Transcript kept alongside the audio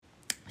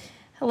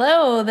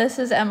Hello, this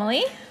is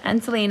Emily.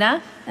 And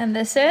Selena. And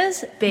this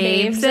is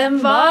Babes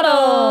and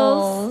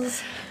Bottles.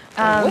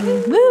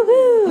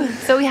 Woo-woo.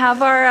 So we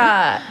have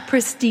our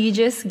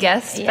prestigious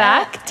guest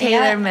back,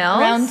 Taylor Mills.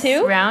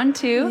 Round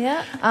two.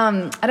 Yeah.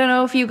 I don't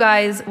know if you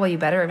guys, well, you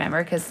better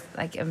remember because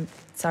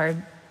it's our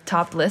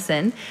top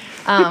listen,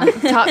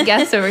 top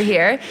guest over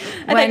here.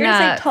 I thought you were going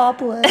to say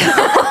topless.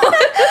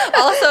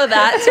 Also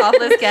that,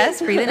 topless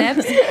guest, free the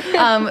nips.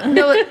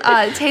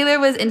 Taylor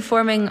was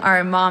informing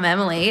our mom,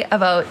 Emily,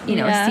 about,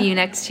 see you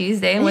next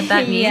Tuesday and what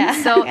that means.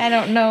 Yeah. So I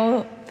don't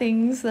know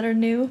things that are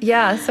new.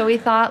 Yeah, so we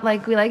thought,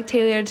 we like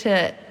Taylor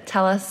to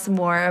tell us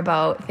more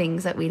about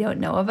things that we don't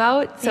know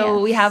about. So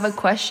we have a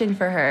question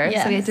for her,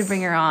 so we had to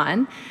bring her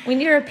on. We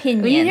need her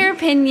opinion. We need her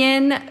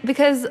opinion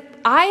because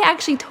I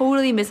actually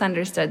totally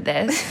misunderstood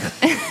this.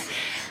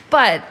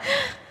 But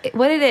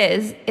what it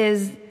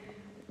is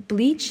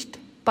bleached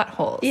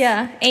buttholes.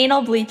 Yeah,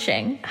 anal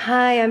bleaching.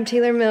 Hi, I'm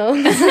Taylor Mills.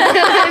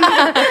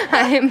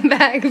 I'm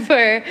back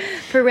for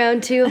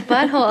round two of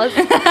buttholes.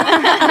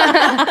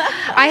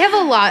 I have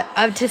a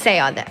lot to say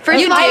on that. First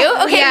you do?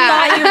 Okay,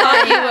 yeah. you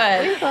thought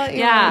you would.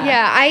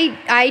 Yeah,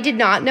 I did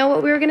not know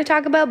what we were going to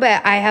talk about,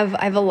 but I have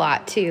a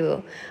lot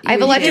to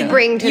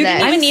bring to you this.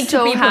 You didn't even need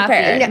to be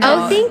prepared.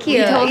 No. Oh, thank you.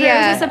 We told her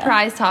it was a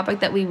surprise topic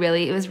that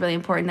it was really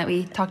important that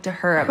we talk to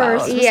her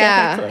about.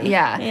 Specifically.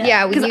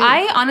 Yeah. Because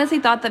I honestly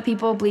thought that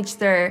people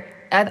bleached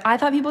I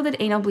thought people did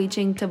anal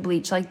bleaching to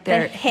bleach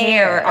their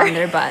hair on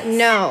their butts.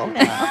 No.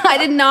 I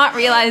did not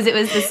realize it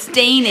was the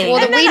staining.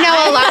 Well, we know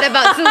a lot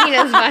about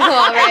Selena's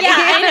butthole already. Yeah,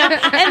 I know.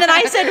 And then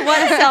I said, what,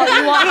 Sel,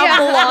 you want a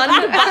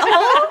blonde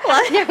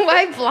butthole? Yeah,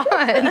 why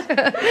blonde?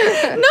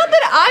 Not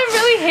that I'm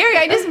really hairy.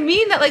 I just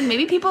mean that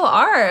maybe people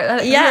are.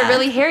 They're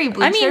really hairy,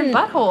 bleach their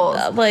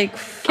buttholes.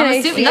 Can I'm I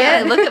assuming see not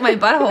that it? I look at my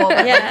butthole,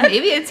 but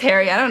maybe it's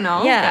hairy. I don't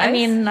know. Yeah, guys. I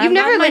mean, You've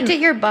never looked at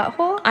your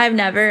butthole? I've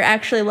never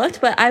actually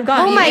looked, but I've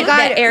got Oh my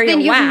God, the area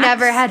then you've waxed.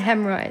 never had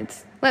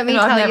hemorrhoids. Let me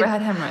tell you. I've never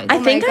had hemorrhoids. I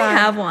think God. I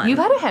have one. You've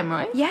had a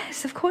hemorrhoid?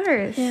 Yes, of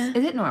course. Yeah.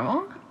 Is it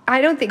normal? I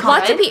don't think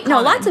Lots so. of people.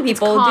 No, lots of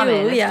people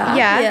common. do. Yeah.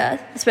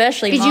 Yeah.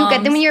 Especially. Did you get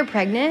them moms. when you were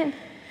pregnant?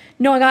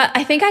 No,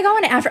 I think I got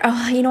one after.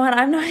 Oh, you know what?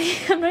 I don't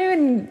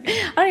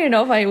even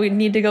know if I would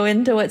need to go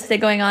into what's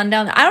going on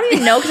down there. I don't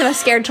even know because I'm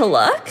scared to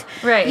look.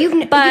 Right.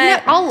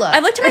 I'll look.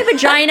 I've looked at my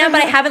vagina,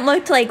 but I haven't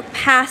looked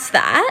past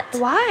that.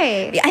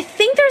 Why? I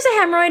think there's a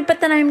hemorrhoid, but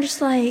then I'm just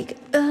I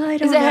don't know.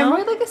 Is a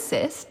hemorrhoid like a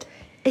cyst?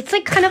 It's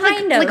kind of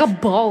like a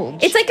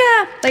bulge. It's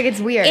it's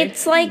weird.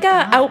 It's like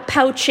a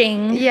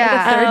outpouching.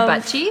 Yeah. Third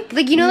butt cheek?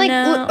 what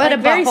No, a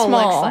very butthole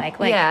small. looks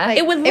like. Yeah.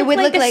 It would look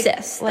like a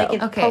cyst, like though.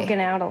 it's Okay.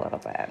 poking out a little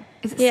bit.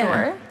 Is it Yeah.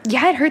 sore?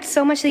 Yeah, it hurts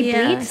so much they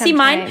bleed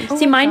sometimes.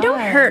 See, mine don't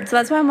God. hurt, so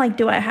that's why I'm like,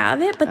 do I have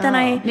it? But then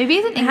I Maybe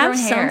it's an have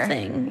ingrown hair.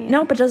 something.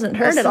 No, but it doesn't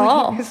hurt at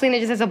all. Selena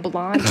just has a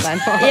blonde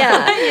butthole.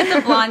 Yeah. It's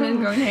a blonde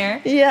ingrown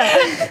hair.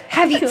 Yeah.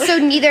 So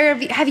neither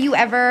of you, have you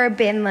ever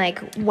been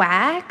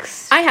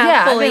waxed? I have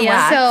Yeah, I've fully, been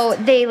yeah. waxed.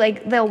 So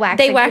they'll wax.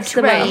 They the wax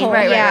the tray. butthole.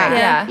 Right,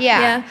 Yeah.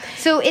 Yeah.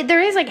 So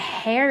there is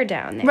hair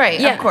down there. Right,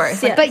 Yes, of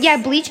course. yes. But yeah,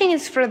 bleaching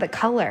is for the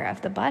color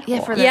of the butthole.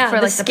 Yeah, for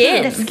the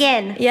skin. the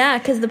skin. Yeah,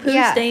 because the poo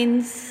Yeah.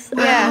 stains.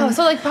 Yeah. Oh,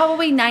 so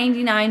probably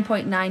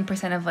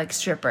 99.9% of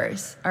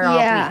strippers are all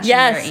Yeah. bleaching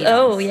Yes. their anals.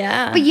 Oh,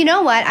 yeah. But you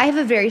know what? I have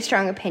a very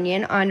strong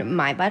opinion on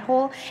my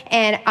butthole,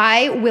 and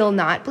I will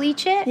not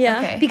bleach it. Yeah.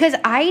 Okay. Because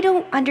I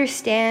don't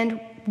understand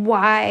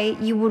why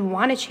you would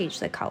want to change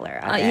the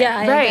color of it. Yeah,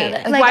 I Right.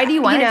 get it. Why do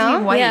you want it to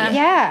be white? Yeah.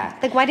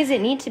 Yeah. Why does it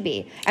need to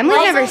be? Emily's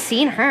Well, never so-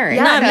 seen hers.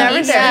 Yeah, I've never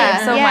me seen either.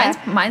 it. So Yeah.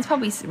 mine's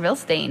probably real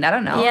stained. I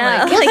don't know.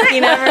 Yeah, Like,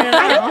 you never know.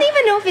 I don't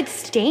even know if it's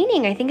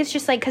staining. I think it's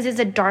just because it's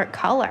a dark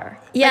color.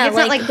 Yeah, it's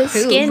not the poop.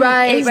 skin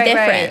is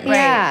different.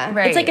 Yeah.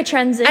 It's like a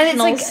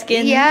transitional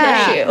skin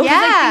Yeah. tissue.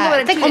 Yeah.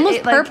 Think It's about it, almost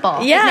it, purple.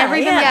 Yeah, never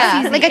even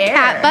yeah. sees Like the a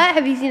cat air. butt.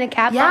 Have you seen a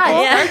cat Yeah,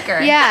 butthole? it's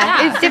darker.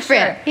 Yeah, it's for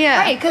different. sure. Yeah.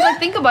 Right, because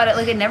think about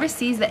it, it never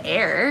sees the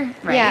air,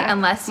 right? Yeah.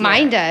 Unless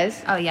mine does.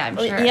 Oh yeah, I'm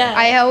sure. Yeah.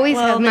 I always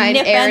have the mine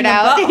nip aired and the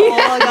out.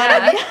 butthole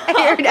gotta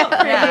be Aired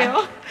out.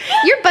 Yeah.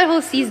 Your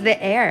butthole sees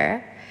the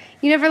air.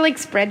 You never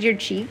spread your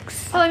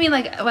cheeks. Well, I mean,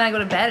 when I go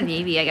to bed,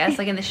 maybe I guess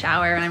in the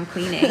shower when I'm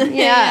cleaning.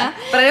 Yeah.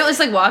 But I don't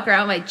just walk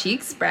around with my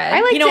cheeks spread.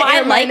 I like You know, to I air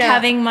like mine out.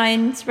 having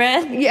mine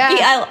spread.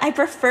 Yeah. I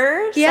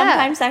prefer Yeah.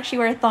 sometimes to actually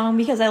wear a thong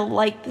because I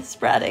like the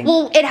spreading.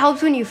 Well, it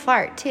helps when you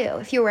fart too.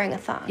 If you're wearing a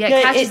thong. Yeah,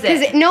 it catches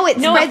Because it. it spreads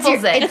muffles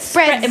your. it. It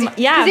spreads. spread-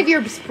 yeah. Because if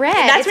you're spread,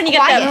 That's it's when you get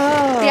quiet.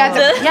 the-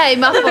 Yeah. Yeah, it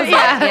muffles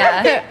Yeah.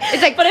 it. Yeah.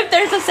 It's like. but if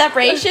there's a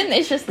separation,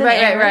 it's just the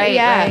Right.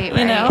 Yeah. Right.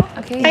 You know?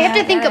 Okay. I have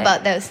yeah, to think got it.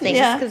 about those things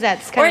Yeah. because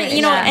that's Or kind of.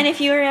 you know, and if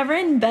you're ever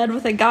in bed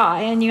with a guy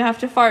and you have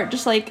to fart,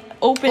 just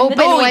open Open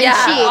the door. one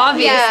yeah, cheek.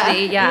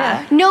 obviously,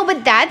 yeah. No,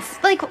 but that's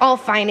all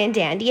fine and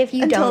dandy if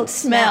you Until don't it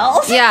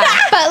smells. Yeah.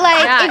 But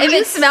Yeah, if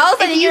it smells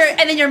if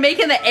and then you're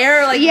making the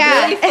air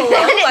yeah, really flow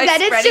by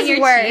then it's spreading just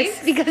your worse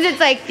cheeks. because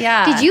it's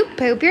Yeah. did you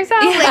poop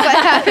yourself? What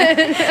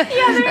happened?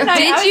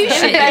 Did you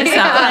shit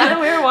yourself? And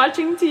we were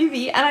watching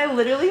TV, and I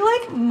literally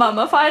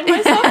mummified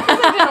myself because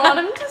I didn't want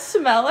him to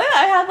smell it.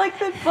 I had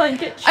the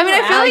blanket. I mean,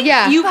 I feel like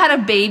Yeah. you've had a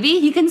baby.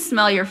 He can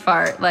smell your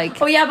fart.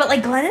 like. Oh yeah, but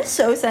like Glenn is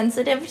so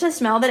sensitive to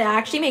smell that it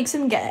actually makes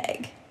him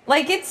gag.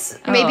 Like it's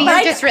Maybe but you're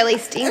I- just really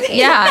stinky.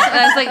 Yeah, and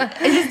I was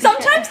like,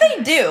 Sometimes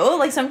they do,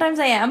 like sometimes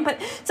I am,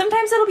 but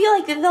sometimes it'll be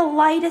like the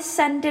lightest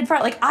scented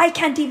fart. Like I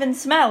can't even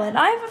smell it.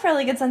 I have a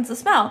fairly good sense of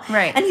smell,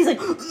 Right. And he's like,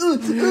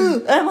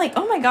 and I'm like,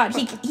 oh my god,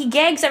 he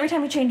gags every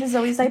time he changes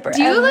Zoe's diaper.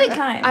 do you every like?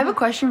 time. I have a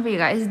question for you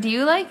guys. Do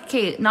you like?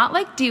 Okay, not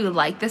like. Do you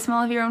like the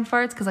smell of your own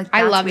farts? Because like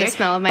I that's love the weird.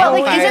 smell of my But own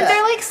like, farts. isn't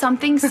there like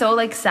something so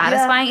like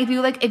satisfying if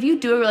you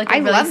do like a I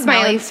really love my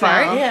smelly own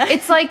fart? smell. Yeah.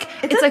 It's like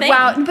It's it's a like thing.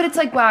 wow, but it's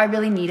like wow, I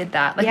really needed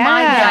that. Like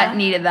my Yeah. gut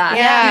needed that.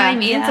 Yeah. You know what I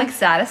mean? Yeah. It's like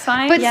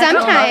satisfying. But I don't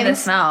love the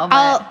sometimes smell,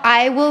 but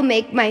I will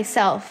make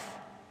myself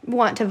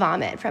want to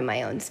vomit from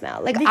my own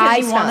smell. Like because I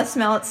you want to smell.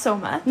 smell it so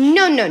much.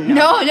 No. No.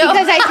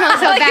 Because I smell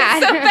so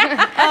bad.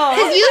 Oh,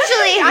 Because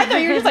usually, I thought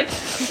you were just like,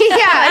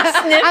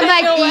 yeah, I'm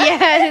like, away.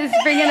 yes,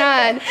 bring it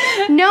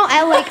on. No,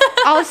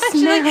 I'll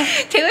smell.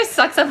 Taylor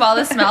sucks up all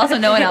the smell so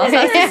no one else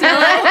has to smell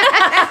it.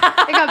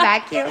 I got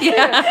vacuum.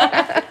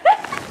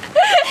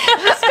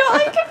 just got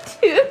like a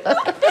tooth.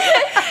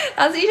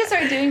 That's what you just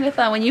start doing with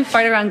when you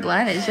fart around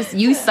Glenn. It's just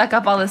you suck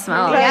up all the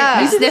smell.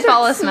 Yeah. You sniff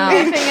all the smell.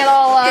 Sniffing it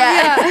all up.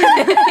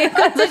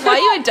 It's like, why are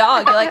you a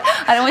dog? You're like,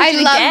 I don't want I you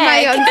to love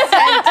gag. my own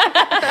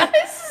scent.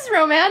 This is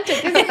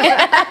romantic, isn't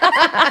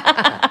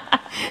it?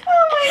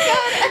 Oh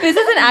my god. This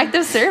is an act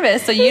of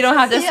service, so you don't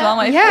have to smell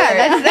my fart.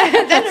 Yeah,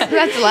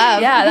 that's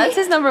love. Yeah, that's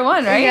his number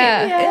one, right?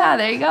 Yeah. Yeah,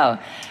 there you go.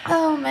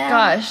 Oh man.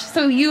 Gosh,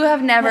 so you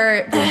have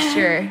never bleached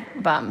your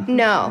bum?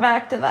 No,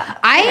 Back to that.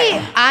 I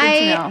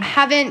know.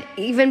 haven't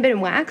even been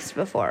waxed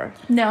before.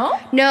 No?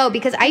 No,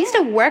 because I used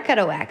to work at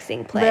a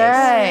waxing place.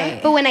 Right.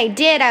 But when I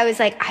did, I was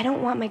like, I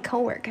don't want my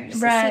coworkers to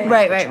see Right.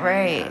 my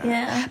Right.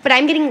 Yeah. But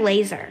I'm getting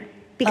laser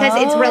because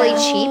it's really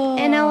cheap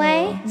in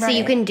LA, so you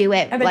Right. can do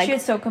it I bet like you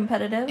it's so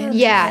competitive.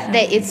 yeah,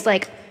 that it's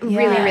like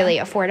really Yeah. really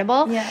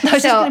affordable. Yeah. I was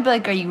just So gonna be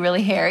like, are you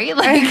really hairy?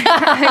 Like,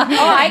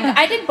 Oh,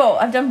 I did both.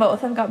 I've done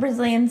both. I've got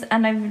Brazilians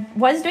and I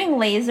was doing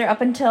laser up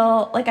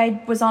until like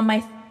I was on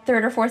my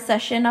third or fourth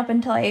session up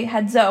until I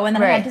had Zoe and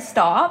then I Right. had to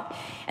stop.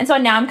 And so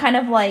now I'm kind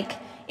of like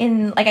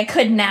in like I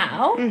could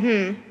now,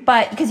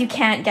 but because you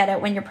can't get it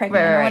when you're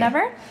pregnant Right, or right.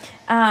 whatever.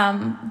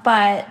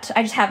 But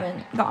I just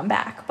haven't gone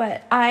back.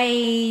 But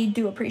I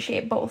do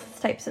appreciate both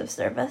types of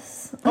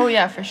service. oh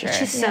yeah, for sure. it's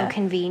just Yeah. so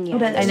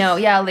convenient. It is. I know.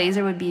 Yeah,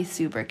 laser would be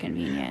super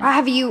convenient.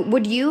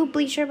 Would you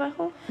bleach your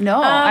butthole?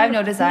 No, I have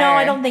no desire. No,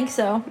 I don't think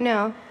so.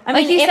 No. I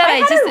Like mean, you if said, I I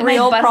had just- a my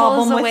real butthole's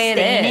problem the with way it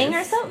staining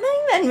is. or something,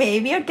 then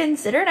maybe I'd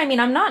consider it. I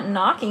mean, I'm not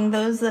knocking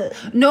those that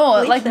No,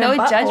 bleach like their no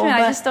butthole, judgment. I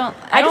but just don't.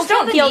 I just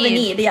don't feel the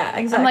need. Yeah,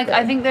 exactly. I'm like,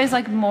 I think there's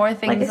like more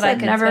things like I that I said,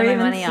 could never spend my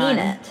even money seen on.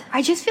 it.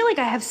 I just feel like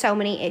I have so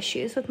many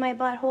issues with my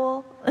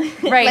butthole.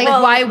 Right? Like,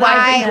 Like, why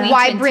bring bleach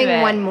why into bring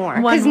it? one more?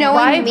 One Because more. knowing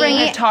Why me, bring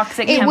a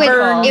toxic it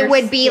chemical? would it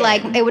would be Your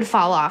like skin. it would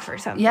fall off or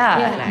something. Yeah,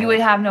 And I you would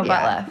would- have no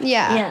butt yeah. left.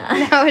 Yeah,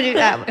 Yeah. that would do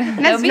that. That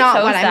That's would be not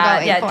so what sad. I'm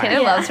going Yeah, for.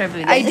 Taylor loves her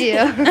booty. I do.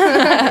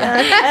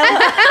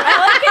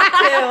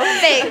 I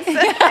like it Thanks.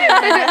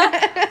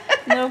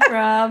 too. No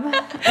problem.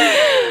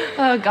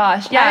 Oh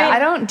gosh, yeah. I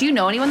don't. Do you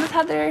know anyone that's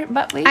had their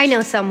butt bleached? I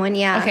know someone.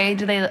 Yeah. Okay.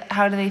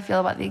 How do they feel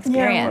about the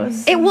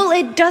experience?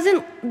 It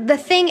doesn't. The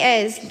thing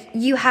is,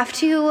 you have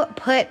to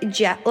put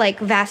like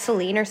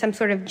Vaseline or some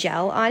sort of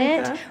gel on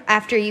it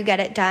after you get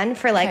it done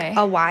for like Okay.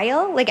 a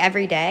while, like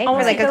every day for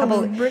Almost like a couple.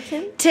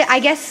 lubricant?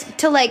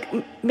 To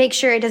like make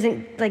sure it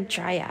doesn't like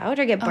dry out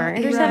or get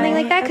burned or something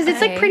like that because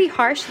it's like Okay. pretty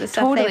harsh the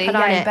stuff Totally, they put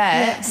yeah, on I it.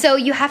 bet. So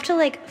you have to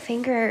like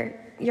finger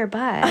your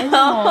butt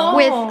Oh.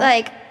 with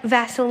like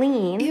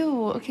Vaseline.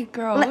 Ew. Okay,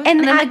 gross. And And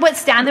then I- like what?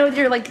 Stand there with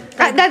your like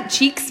That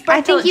cheeks spread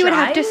I till think it you would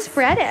have to dries?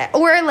 spread it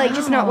or like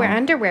just not wear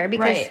underwear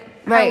because Right. how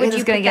Right, would because you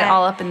it's gonna put get that-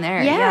 all up in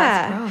there.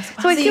 Yeah. it's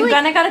gross. So I So feel you like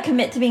kind of got to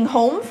commit to being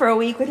home for a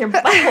week with your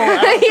butthole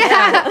out.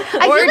 yeah,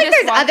 I Or feel like just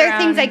there's walk other around.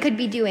 things I could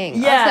be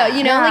doing. Yeah, also,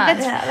 you know, yeah. like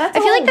that's. Yeah, that's I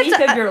a feel whole like that's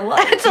week of your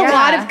life. That's a Yeah.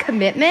 lot of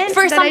commitment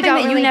for I something don't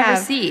that you really never have.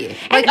 see.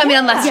 Like I mean,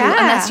 unless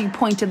Yeah. you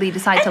pointedly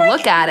decide to And,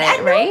 look at it,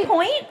 at right? no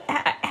point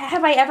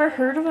have I ever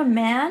heard of a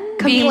man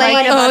Being Complain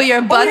like, about oh, it.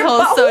 your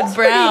butthole's so butthole's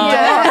pretty brown.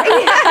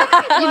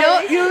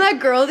 dark. You know that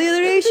girl the other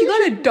day? She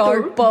got a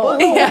dark bone.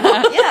 Yeah,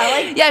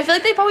 like Yeah, I feel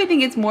like they probably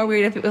think it's more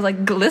weird if it was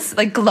like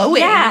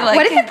glowing. Yeah, like,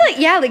 What if it's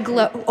like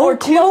glow Or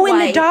glow in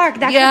the white. dark?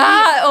 That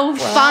yeah, oh, could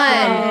be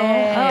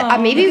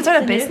fun. Maybe you could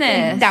start a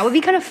business. that would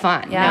be kind of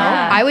fun. Yeah.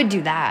 No? I would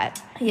do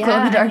that. yeah, glow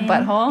in the dark I mean,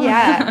 butthole.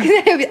 Yeah.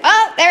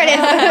 oh, there it is.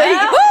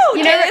 Woo,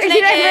 you never, Taylor's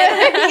you naked.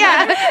 never,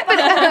 yeah.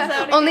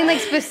 But only like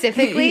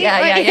specifically. Yeah,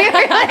 like, yeah,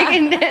 yeah. like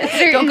in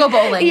certain, Don't go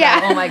bowling. Yeah.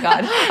 though. Oh my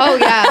god. Oh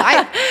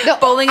yeah,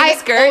 Bowling in a I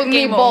skirt, only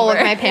game bowl over.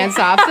 with my pants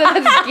off, so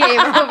that's game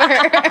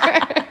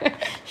over.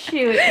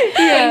 Shoot,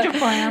 change of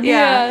plan.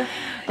 Yeah.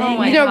 Oh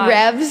my you know, god.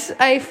 Revs,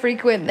 I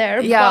frequent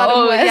there. Yeah. Bottom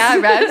Oh West. yeah,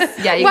 Revs.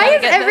 Yeah. You Why gotta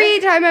is get every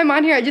time I'm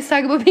on here I just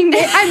talk about being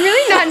naked? I'm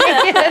really not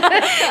naked.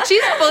 that.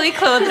 She's fully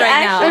clothed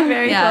right now. Actually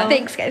very yeah. clothed.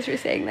 Thanks guys for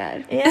saying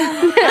that. Yeah.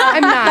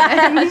 I'm not.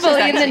 I'm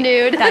fully in the actually-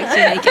 nude.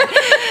 Actually naked.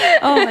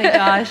 Oh my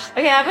gosh.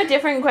 Okay, I have a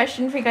different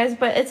question for you guys,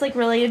 but it's like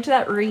related to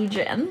that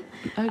region.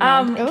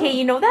 Okay. Okay,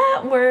 you know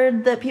that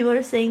word that people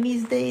are saying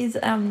these days,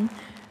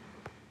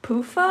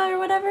 PUFA or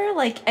whatever,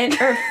 like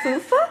or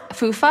fufa.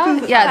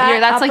 Fufa? Yeah, Fat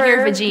that's like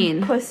your upper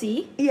vagine.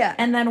 pussy. Yeah.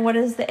 And then what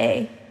is the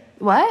A?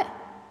 What?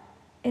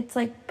 It's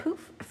like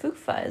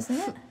fufa, isn't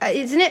it?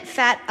 Isn't it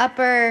fat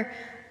upper?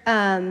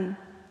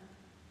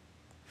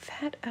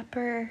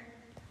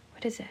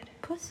 What is it?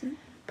 Pussy.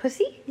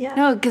 Pussy? Yeah.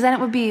 No, because then it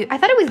would be. I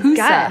thought it was pusa.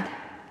 gut.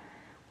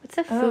 What's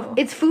a Oh.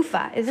 It's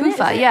fufa, isn't it?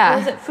 Fufa, yeah. Or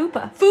is it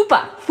fupa?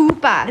 Fupa.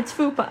 Fupa. It's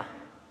fupa.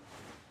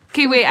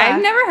 Okay, wait. Fupa.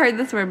 I've never heard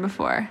this word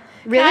before.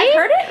 Really? I've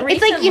heard it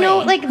It's like, you know,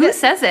 recently. like Who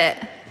says it?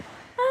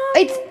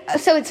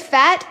 it's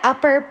fat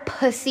upper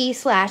pussy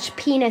 /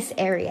 penis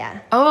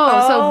area.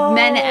 Oh, so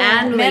men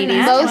and men ladies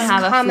and can Most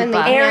have a commonly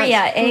fupa.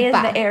 Area. A is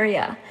fupa. the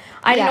area.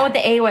 I didn't Yeah. know what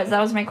the A was. That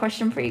was my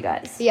question for you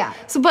guys. Yeah.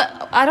 So,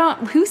 but I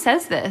don't. Who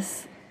says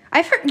this?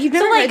 I've heard you've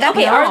never So like, heard that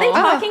okay, before? are they Oh.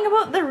 talking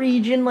about the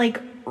region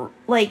like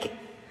Like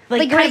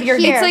kind right of your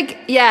here. It's like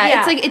yeah, Yeah.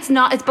 it's like it's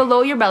not. It's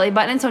below your belly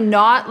button, so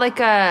not like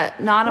a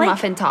like,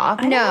 muffin top.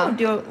 I don't No.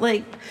 know, do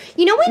like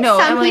You know when No,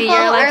 some Emily, people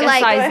you're like are a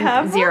like Do I size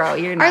have one? 0.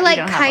 You're not. are you like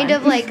don't have kind one.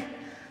 of like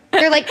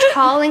they're like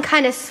tall and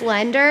kind of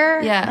slender.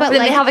 Yeah, But then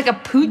like they have like a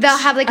pooch. They'll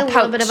have like a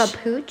little bit of a pouch.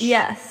 pooch.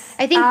 yes.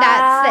 I think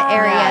that's the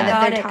area that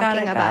got they're it, got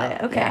talking it, about.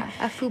 got it. Okay.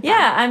 Yeah. A fupa.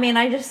 Yeah, I mean,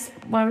 I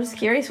was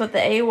curious what the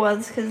A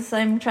was because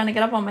I'm trying to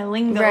get up on my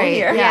lingo Right,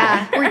 here.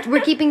 Yeah.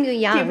 we're keeping you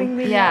young. Keeping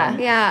me Yeah. young.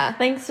 Yeah.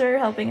 Thanks for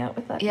helping out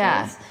with that.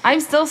 Yeah, guys. I'm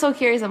still so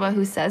curious about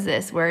who says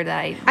this word that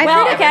I've Well,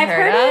 heard it. okay, I've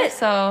heard of, it.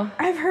 So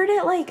I've heard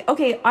it like,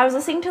 okay, I was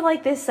listening to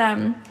like this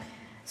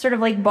sort of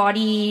like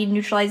body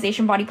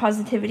neutralization, body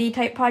positivity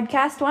type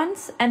podcast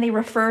once, and they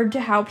referred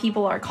to how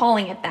people are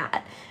calling it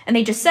that. And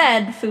they just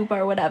said fupa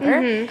or whatever.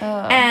 Mm-hmm.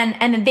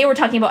 And then they were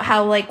talking about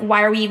how like,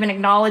 why are we even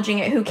acknowledging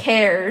it? Who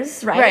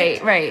cares?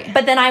 Right. Right.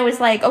 But then I was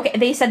like, okay,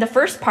 they said the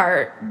first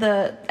part,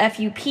 the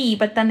FUP,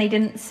 but then they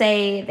didn't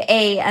say the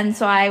A, and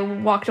so I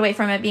walked away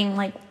from it being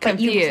like, but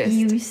Confused.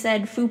 you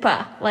said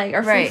fupa, like,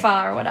 or Right.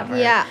 fufa or whatever.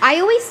 Yeah. I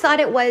always thought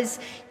it was,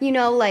 you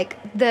know, like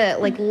the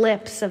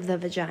lips of the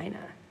vagina.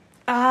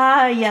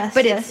 Ah, yes.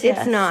 But yes, it's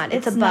yes. not.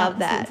 It's above not.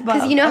 that. It's Because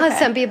above. you know how Okay.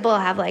 some people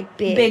have like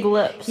big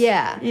lips.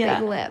 Yeah, Yeah.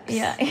 big lips.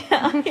 Yeah.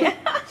 Yeah.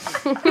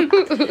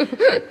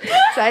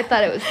 So I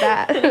thought it was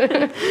that.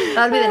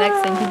 that'll be the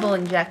next thing. People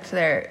inject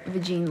their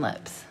vagine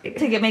lips.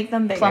 To make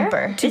them bigger.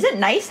 Plumper. Is it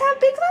nice to have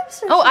big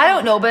lips? Or Oh, I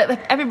don't know, but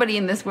like, everybody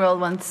in this world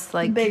wants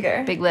like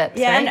bigger, big lips.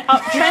 Yeah, right? and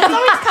trends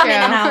always come in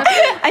and out.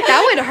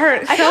 That would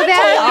hurt I so feel like, to be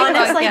bad.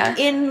 honest, like Yeah.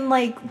 in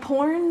like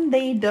porn,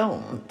 they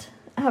don't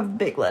have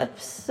big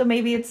lips, so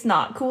maybe it's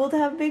not cool to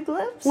have big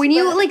lips. When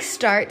you but- like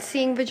start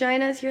seeing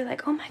vaginas, you're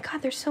like, oh my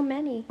god, there's so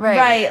many.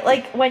 right,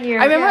 like when you're.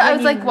 I remember I when was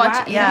you like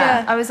watching,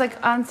 wa- I was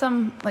like on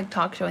some like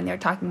talk show and they were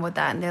talking about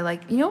that and they're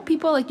like, you know,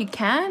 people like you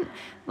can't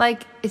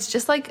like it's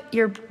just like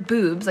your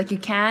boobs, like you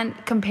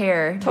can't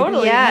compare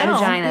Totally, Yeah, no.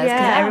 vaginas because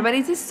Yeah.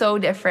 everybody's is so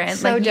different.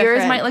 So like yours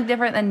different. might look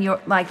different than your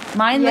like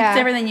mine Yeah. looks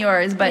different than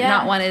yours, but Yeah.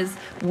 not one is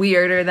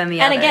weirder than the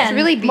And other. again, It's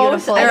really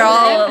beautiful. They're all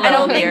a I don't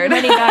little think weird.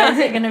 many guys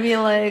are gonna be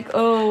like,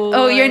 oh.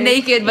 Oh, you're like,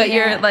 naked, but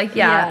yeah, you're like,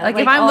 yeah. Like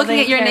if like, I'm all looking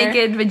they at your care-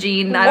 naked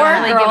vagina, I Or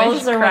don't really girls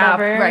give a or crap.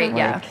 whatever, Right, like-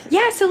 yeah.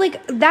 Yeah, so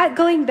like that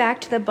going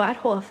back to the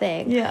butthole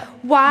thing. Yeah.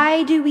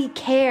 Why do we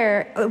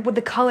care with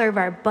the color of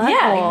our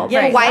butthole?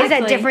 yeah, But why is that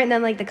exactly. different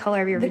than like the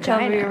color of your The vagina?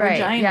 color of your Right,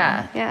 vagina.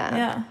 yeah. Yeah.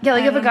 Yeah. Yeah,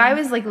 like I if a don't guy know.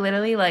 was like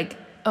literally like,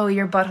 "Oh,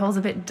 your butthole's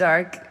a bit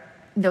dark,"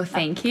 no,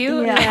 thank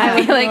you. Yeah, I'd I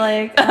would be be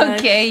like, like,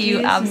 "Okay, you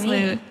excuse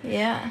absolute me.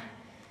 Yeah.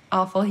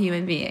 awful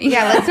human being."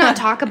 Yeah, let's not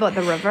talk about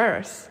the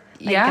reverse.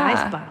 Like Yeah.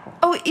 guys' butthole.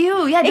 Oh,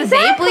 ew. Yeah, does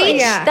Exactly. they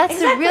bleach? Yeah. That's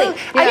Exactly. really.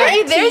 I Yeah.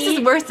 guarantee theirs is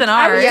worse than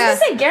I was ours. Yeah.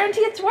 just gonna say,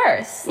 guarantee it's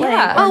worse. Like,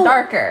 Yeah. or Oh,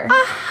 darker.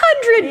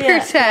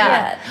 100%.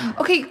 Yeah.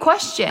 Okay,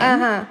 question.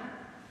 Uh-huh.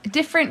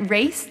 Different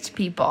raced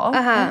people,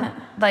 Uh-huh.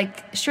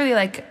 like surely,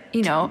 like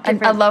you know, a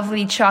Different-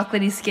 lovely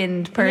chocolatey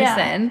skinned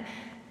person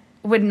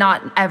would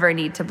not ever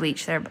need to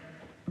bleach their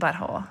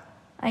butthole,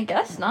 I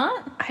guess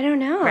not. I don't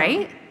know.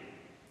 right?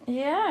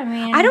 Yeah, I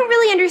mean, I don't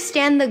really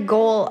understand the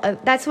goal of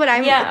that's what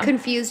I'm Yeah.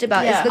 confused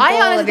about Yeah. is the goal I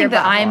honestly of your think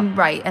that butthole. I'm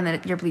right and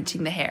that you're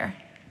bleaching the hair.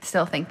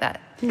 Still think that.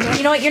 You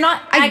know what? You're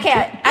not. Okay,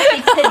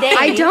 actually, today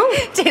I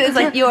don't. Dana's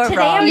like, you're Today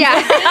wrong. I'm- Yeah.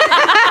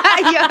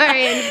 You are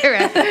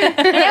incorrect.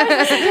 Today I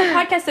was listening to a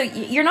podcast, so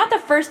you're not the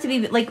first to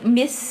be like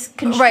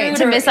misconstrued, Right,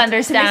 to or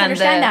misunderstand the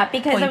that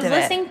because I point was of it.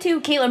 listening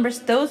to Caitlin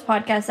Bristow's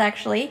podcast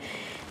actually,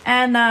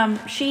 and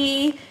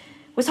she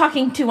was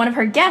talking to one of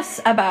her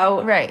guests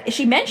about. Right.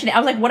 She mentioned it. I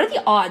was like, "What are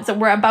the odds that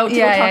we're about to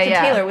go Yeah, talk yeah, to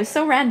yeah. Taylor?" It was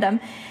so random.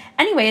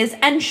 Anyways,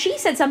 and she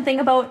said something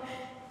about.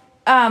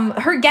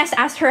 Her guest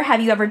asked her,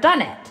 "Have you ever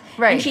done it?"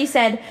 Right. And she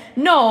said,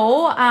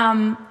 "No."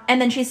 And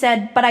then she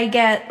said, "But I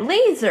get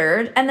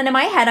lasered." And then in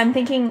my head, I'm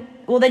thinking,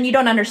 well, then you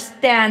don't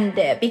understand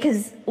it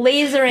because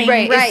lasering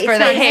Right, Right, it's for so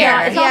the it's hair.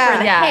 not- it's not for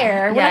the Yeah.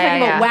 hair. We're Yeah, not talking yeah,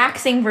 about yeah.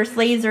 waxing versus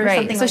laser or Right.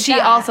 something So like she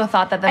that. also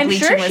thought that the I'm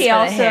bleaching sure was she for the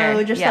also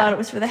hair. just Yeah. thought it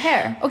was for the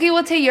hair. Okay,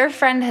 well, Tay, your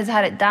friend has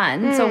had it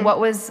done. So what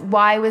was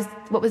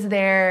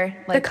their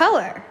The like?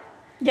 color.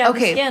 Yeah, the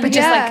Okay, skin. but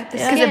just Yeah, like the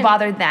because it skin.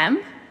 bothered them.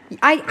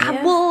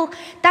 Well,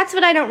 that's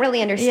what I don't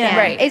really understand. Yeah.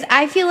 Right. Is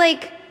I feel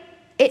like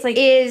it like-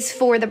 is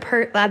for the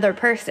other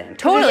person. 'Cause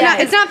Totally.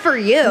 It's not for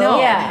you. No,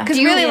 Yeah. because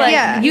really, like,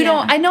 you Yeah.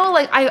 don't. I know,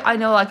 like, I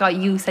know, like,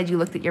 you said you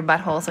looked at your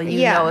butthole, so you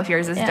Yeah. know if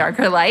yours is Yeah. dark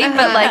or light.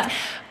 But like,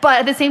 but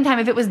at the same time,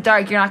 if it was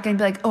dark, you're not going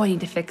to be like, oh, I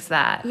need to fix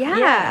that.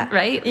 Yeah.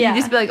 Right? Yeah. You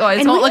just be like, oh, I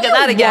just And won't when look at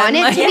that you again. want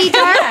it Like- to be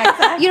dark.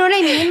 exactly. You know what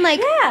I mean? Like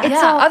Yeah. it's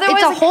Yeah. a Otherwise,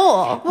 it's a like-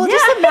 hole. Well,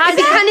 just It'd be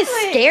imagine. kind of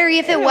scary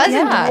if it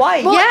wasn't Yeah.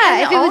 white. Well, yeah,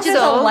 and if it was just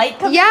also- light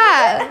comes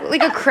yeah,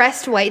 like a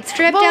crest white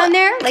strip Well, down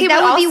there. okay, Like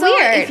that but would be also,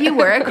 weird. If you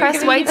were a crest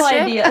Giving white people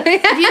strip, ideas.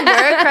 if you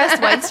were a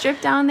crest white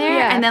strip down there,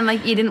 Yeah. and then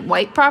like you didn't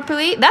wipe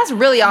properly, that's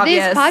really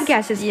obvious. This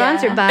podcast is Yeah.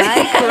 sponsored by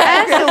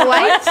Crest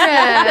White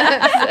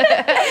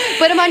Strips.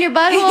 Put them on your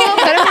butthole.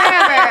 Put them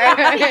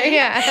wherever.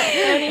 yeah.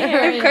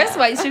 If crest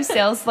white strip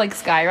sales like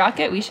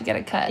skyrocket, we should get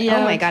a cut. Yeah.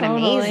 Oh my god,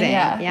 totally. amazing!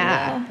 Yeah.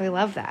 Yeah, we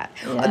love that.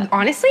 Yeah.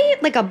 Honestly,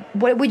 like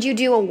what would you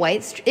do a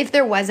white if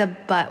there was a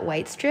butt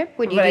white strip?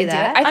 Would you Would I do do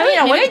that? it? I mean,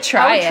 I maybe would- I'd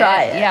try I would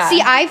try it. Yeah.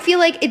 See, I feel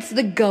like it's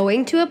the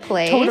going to a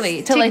place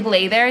totally to like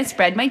lay there and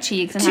spread my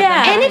cheeks and have Yeah.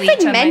 them have and it's bleach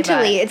like on my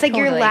mentally, butt. it's like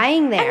you're Totally.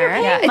 lying there.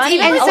 Yeah, it's money.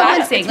 even And with someone-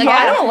 waxing. Like yeah,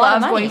 I a don't lot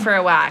of love going money. for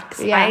a wax.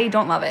 Yeah. I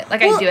don't love it.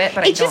 Like I do it,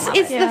 but I it's don't just love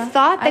it's it. the Yeah.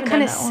 thought that I've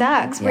kind of done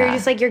that one. sucks. Where Yeah. you're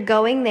just like you're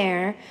going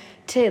there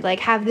to like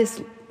have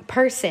this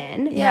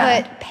person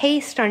Yeah. put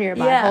paste on your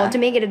butthole Yeah. to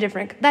make it a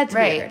different. That's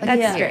Right. weird. Like,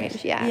 That's yeah.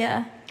 strange. Yeah.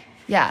 Yeah.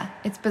 Yeah,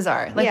 it's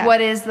bizarre. Like, Yeah.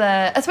 what is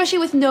the, especially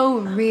with no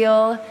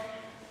real,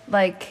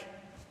 like,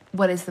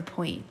 what is the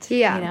point?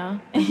 Yeah. You know?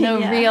 There's no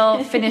Yeah.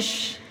 real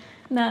finish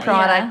No,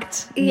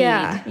 product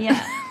Yeah. need. Yeah.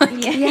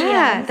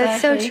 Yeah,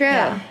 that's so exactly.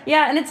 true.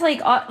 Yeah, and it's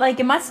like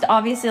it must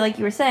obviously, like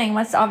you were saying,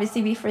 must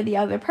obviously be for the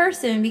other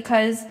person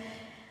because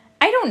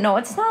I don't know.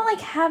 It's not like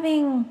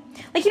having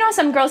like you know how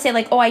some girls say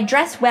like, oh, I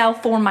dress well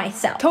for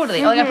myself.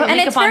 Totally. Like, I put And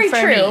makeup it's on very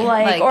for true, me.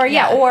 like, or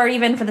yeah, or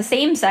even for the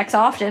same sex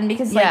often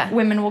because like Yeah.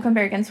 women will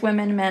compare against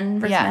women, men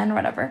versus Yeah. men,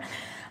 whatever.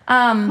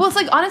 Well, it's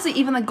like honestly,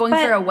 even like going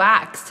But- for a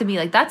wax to me,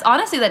 like that's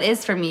honestly that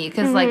is for me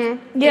because like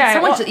Yeah, it's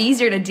so much well-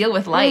 easier to deal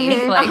with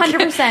life. Like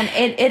 100%.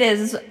 It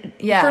is.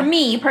 Yeah. For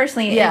me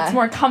personally, Yeah. it's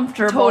more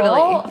comfortable Totally,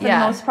 for yeah.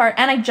 the most part,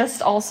 and I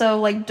just also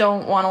like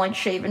don't want to like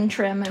shave and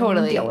trim and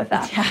totally deal with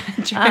that. Yeah,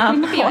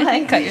 trim. You wanna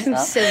like, cut Some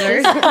yourself.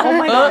 scissors. Oh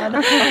my god.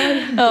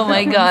 Oh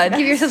my god.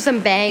 Give yourself some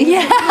bangs.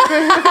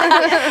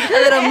 A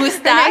little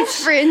mustache.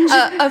 Nice fringe.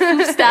 A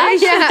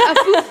mustache. Yeah,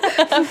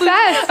 a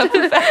fast.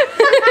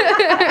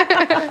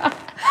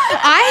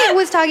 I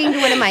was talking to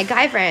one of my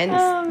guy friends,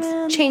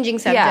 changing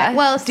subject. Yeah.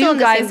 Well, still Do in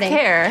the guys same thing.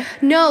 care?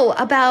 No,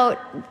 about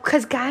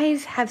because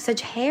guys have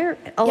such hair,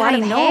 a lot I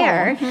of know.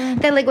 hair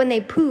that like when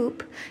they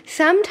poop,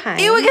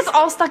 sometimes Ew, it gets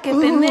all stuck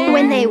up in there.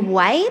 when they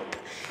wipe,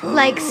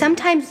 like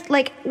sometimes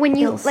like when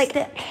you It'll like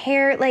stick.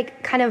 hair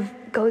like kind of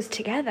goes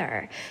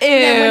together. Ew,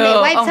 And then when they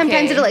wipe, sometimes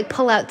okay. it'll like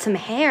pull out some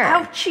hair.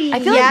 Ouchie. I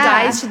feel Yeah. like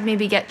guys should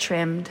maybe get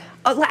trimmed.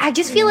 Oh, I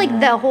just feel like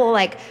the whole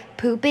like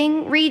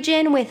pooping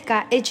region with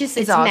guys,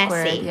 it's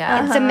awkward, messy.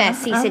 yeah. It's a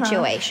messy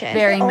situation.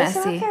 Very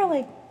also messy. have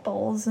like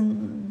balls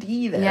and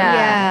D there.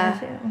 Yeah.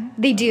 Yeah.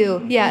 They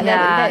do. Yeah.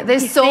 Yeah,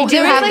 there's so They do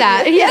there's, have like,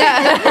 that.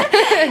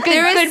 Yeah.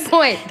 There is Good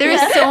point. There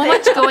is so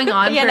much going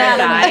on for a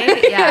guy.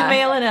 Yeah.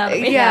 Male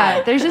anatomy.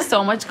 Yeah. There's just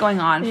so much going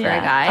on for a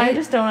guy. I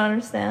just don't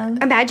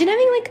understand. Imagine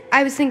having like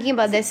I was thinking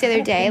about this the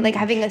other day, like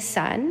having a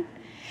son,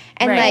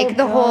 and Right. like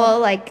the whole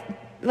like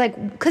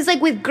because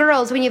like with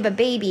girls when you have a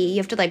baby you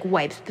have to like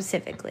wipe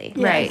specifically.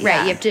 Right, Right.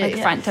 yeah. You have to Like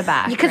front to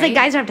back, because like right?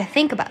 guys don't have to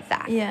think about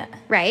that. Yeah.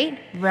 Right.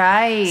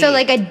 Right. So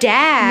like a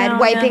dad No,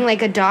 wiping no.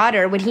 like a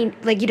daughter, would he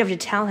like you'd have to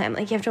tell him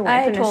like you have to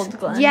wipe I in told a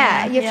Glenn.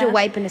 yeah you have to Yeah.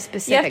 wipe in a You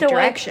specific have to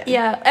direction. wipe.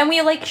 Yeah, and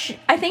we like.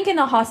 I think in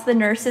the hospital, the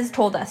nurses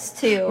told us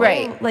too.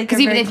 right. Like Because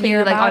they're even very if clear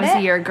you like about obviously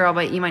it. you're a girl,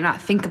 but you might not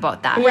think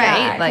about that, Right.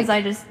 right? Because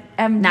I just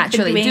am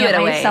naturally doing do it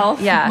away.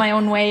 myself, Yeah. my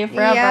own way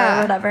forever Yeah.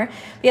 or whatever.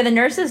 Yeah, the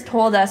nurses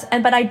told us,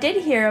 but I did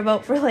hear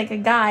about for like a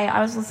guy.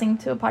 I was listening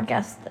to a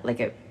podcast,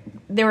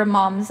 they were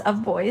moms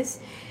of boys,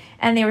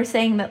 and they were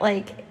saying that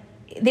like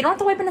they don't have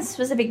to wipe in a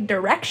specific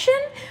direction,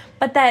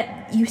 but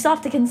that you still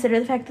have to consider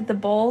the fact that the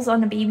balls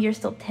on a baby are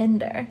still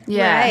tender.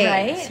 Yeah.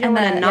 Right. So you don't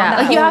wanna then knock Yeah,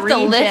 that like you whole have to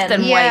lift region-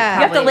 and Yeah. wipe. You You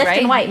have to probably, lift right?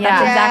 and wipe. Yeah.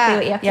 That's exactly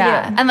what you have to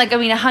Yeah, do. and like I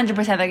mean,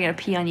 100% they're gonna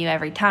pee on you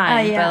every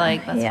time. Yeah. But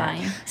like that's Yeah.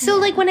 fine. So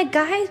like when a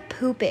guy's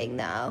pooping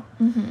though,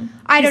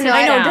 I don't know.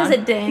 I know. down. Does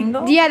it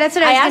dangle? Yeah, that's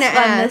what I was asked gonna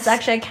Glenn ask. this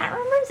actually. I can't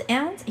remember his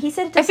answer. He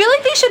said it I does. feel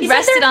like they He should said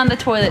rest it they're- on the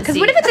toilet seat. Because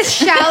what if it's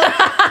a shower?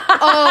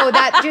 Oh,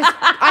 that just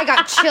I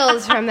got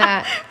chills from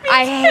that.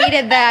 I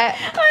hated that.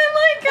 I'm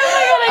like,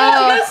 oh my god,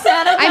 I need to go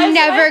sanitize I'm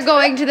never my-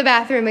 going to the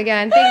bathroom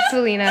again. Thanks,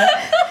 Selena.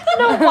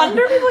 No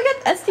wonder people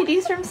get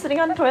STDs from sitting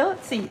on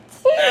toilet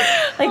seats.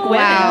 Like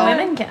Wow.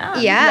 women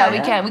can. Yeah. we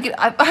can. We could.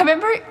 I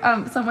remember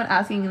someone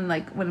asking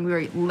like when we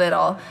were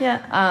little. Yeah.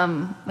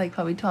 Like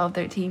probably 12,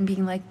 13,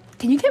 being like,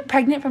 "Can you get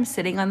pregnant from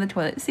sitting on the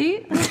toilet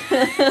seat?"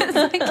 It's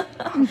like,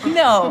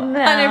 no,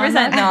 100%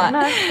 not.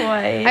 Not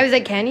quite. I was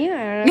like, can you?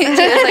 I don't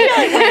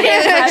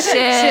know. Shit.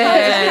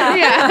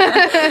 Yeah.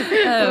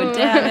 Oh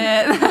damn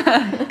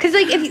it. Because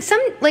like if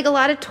you, a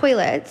lot of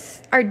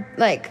toilets are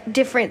like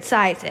different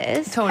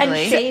sizes.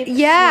 Totally. And shape.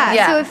 Yeah.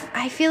 Yeah. So if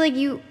I feel like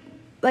you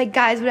like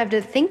guys would have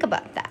to think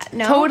about that.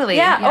 No, Totally.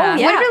 Yeah. Oh,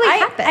 yeah. What really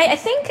happened? I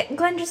think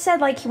Glenn just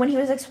said, like, when he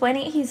was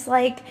explaining it, he's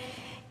like,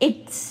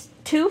 it's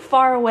too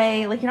far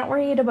away. Like, you're not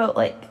worried about,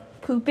 like,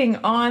 pooping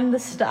on the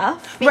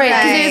stuff. Right,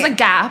 because Right. there's a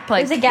gap.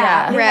 Like, There's a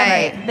gap. Yeah.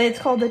 Right. But it's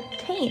called a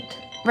taint.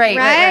 Right.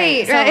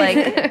 Right, So,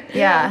 right. like,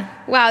 yeah.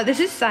 Wow, this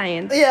is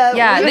science.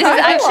 Yeah, this is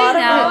actually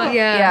now.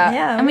 Yeah.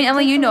 Yeah. I mean,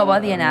 Emily, you know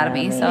about the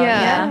anatomy, so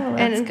yeah,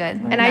 that's and,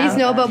 good. And I just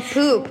know about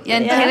poop. Yeah,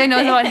 and Yeah. Taylor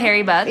knows about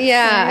hairy butts.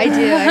 Yeah, I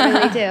do. I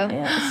really do.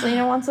 Yeah,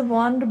 Selena wants a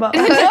blonde butt.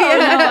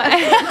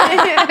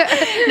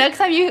 Next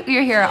time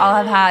you're here,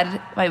 I'll have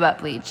had my butt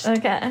bleached.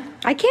 Okay.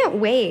 I can't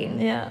wait.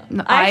 Yeah.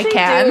 No, I actually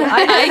can. do.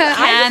 I just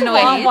can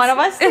want wait. one of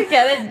us to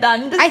get it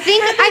done. I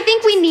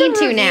think we need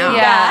to now.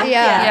 Yeah.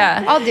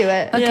 Yeah. I'll do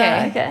it. Okay.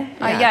 Yeah, okay.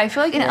 Yeah, I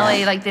feel like in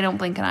LA, like they don't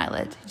blink an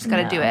eyelid. You just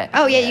gotta do it.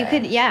 Oh yeah, you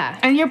could. Yeah.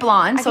 And you're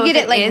blonde, I so could if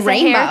get it, like, is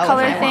rainbow a hair if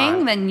color I thing,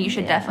 want. then you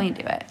should definitely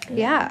do it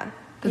Yeah.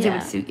 because Yeah. it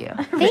would suit you.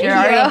 Thank You're you.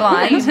 already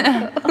blonde.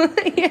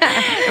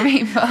 Yeah.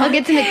 Rainbow. I'll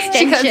get some She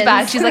extensions. comes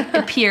back. She's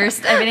like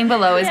pierced. Everything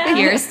below is Yeah.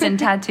 pierced and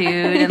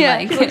tattooed and Yeah.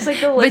 like Looks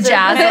like a lizard.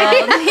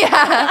 bejazzled.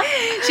 Yeah,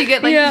 she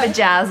get like Yeah.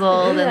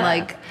 bejazzled and Yeah.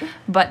 like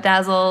butt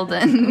dazzled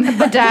and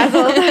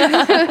Bedazzled.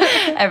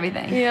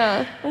 everything.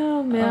 Yeah.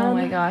 Oh, man. Oh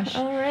my gosh.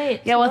 All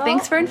right. Yeah. Well,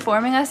 thanks for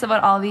informing us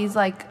about all these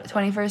like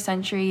 21st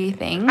century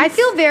things. I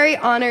feel very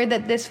honored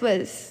that this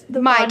was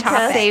my podcast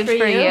topic. saved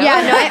for you.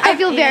 Yeah, no, I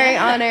feel very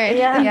honored.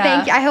 Yeah. And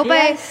thank you. I hope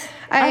Yes.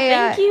 I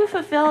Thank you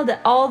fulfilled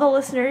all the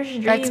listeners'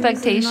 dreams.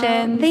 expectations.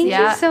 Thank you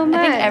yeah. so I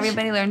much. think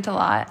everybody learned a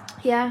lot.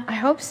 Yeah. I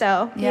hope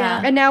so.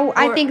 Yeah. And now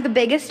I Or- think the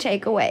biggest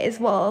takeaway is,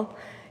 well,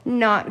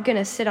 not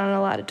gonna sit on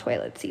a lot of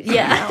toilet seats.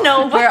 Yeah. now.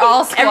 No, We're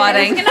all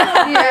squatting.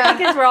 Yeah.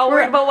 Because we're all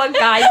worried about what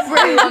guys do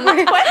on the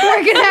toilet.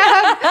 We're gonna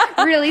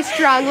have really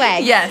strong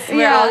legs. Yes, we're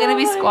Yeah. all gonna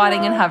be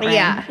squatting and hovering.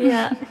 Yeah.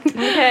 Yeah.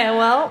 Okay,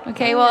 well.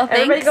 Okay. Well,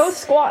 Everybody thanks. go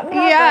squatting.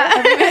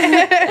 Yeah.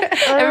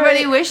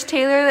 Everybody wish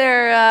Taylor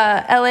their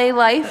LA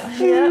life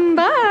Yeah.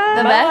 Bye.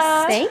 the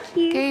best. Thank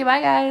you. Okay.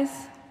 Bye, guys.